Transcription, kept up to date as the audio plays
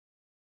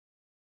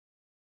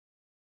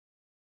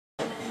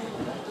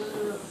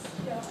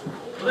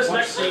For this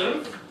next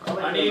scene,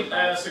 I need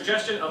a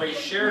suggestion of a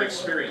shared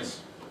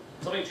experience.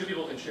 Something two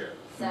people can share.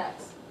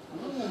 Sex.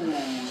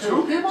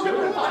 Two people? This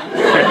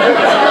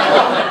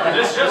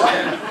just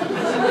in.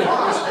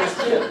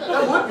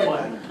 That would be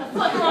one.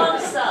 Foot long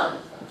sub.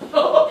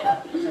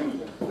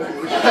 In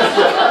bed.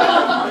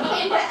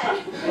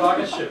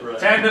 Rocket ship ride.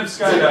 Tandem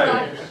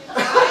skydiving.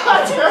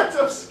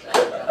 Tandem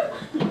skydiving.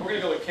 We're going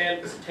to go with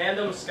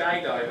tandem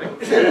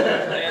skydiving.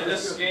 And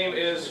this game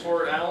is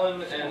for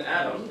Alan and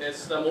Adam.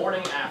 It's the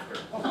morning after.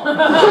 The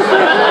morning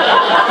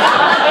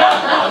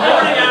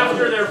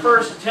after their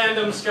first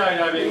tandem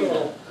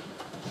skydiving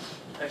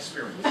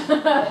experience.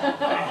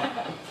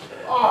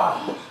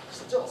 Oh,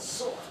 still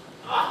sore.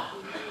 Ah,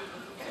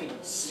 can't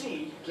even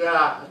see.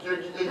 Yeah,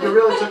 you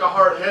really took a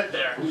hard hit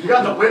there. You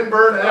got the wind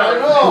burn and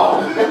everything.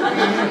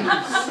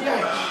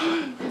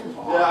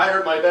 Yeah, I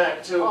hurt my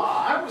back too.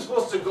 I was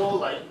supposed to go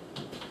like,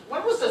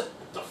 when was this?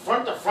 The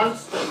front thing.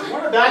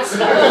 Where did that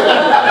start?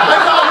 I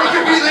thought we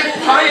could be like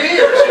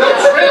pioneers,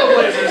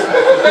 trailblazers.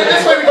 And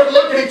this way we could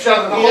look at each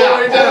other the whole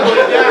way down.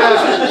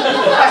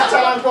 Last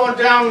time I'm going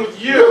down with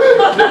you.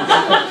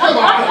 Come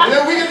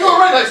on, we can do it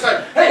right next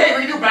time. Hey,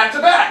 we can do back to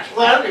back.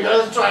 Well,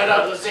 let's try it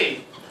out. Let's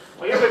see.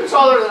 Well, you're a bit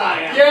taller than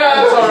I am. Yeah,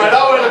 that's all right.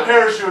 I'll wear the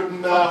parachute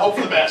and hope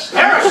for the best.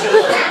 Parachute?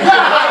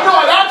 Yeah,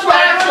 no, that's what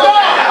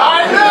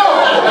I know.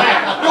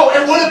 No,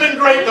 it would have been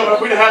great though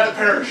if we'd had the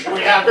parachute.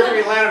 We have.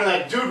 We landed in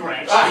that dude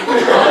ranch. I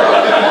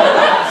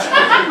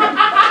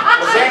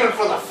was aiming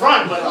for the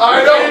front, but I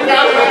know.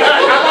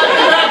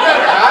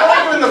 I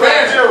like you in the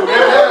back too.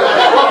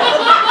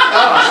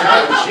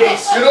 Oh,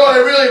 jeez. You know, I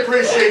really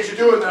appreciate you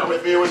doing that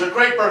with me. It was a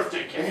great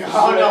birthday cake.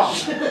 Oh no.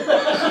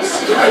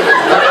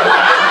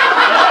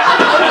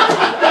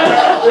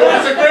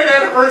 It's a great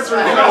anniversary.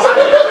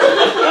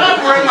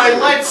 I'm wearing my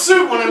light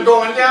suit when I'm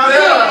going down.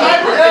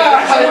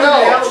 Yeah, I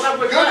know.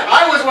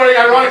 I was wearing,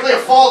 ironically, a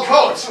fall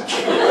coat. So,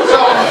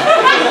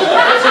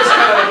 it's just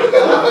kind of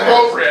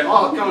appropriate.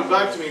 Oh, coming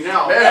back to me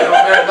now. Man, oh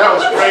man, that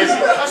was crazy.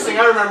 The last thing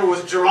I remember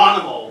was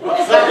Geronimo.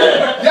 What's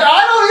that? Yeah,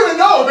 I don't even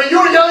know, but you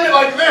were yelling it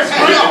like this.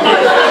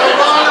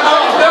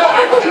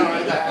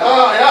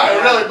 Oh, yeah, it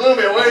really blew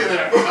me away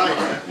there.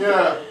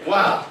 Yeah.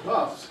 Wow.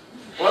 Well,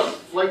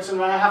 flight's in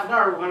about half an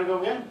hour. We're going to go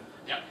again?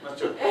 Yeah,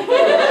 let's do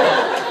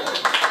it.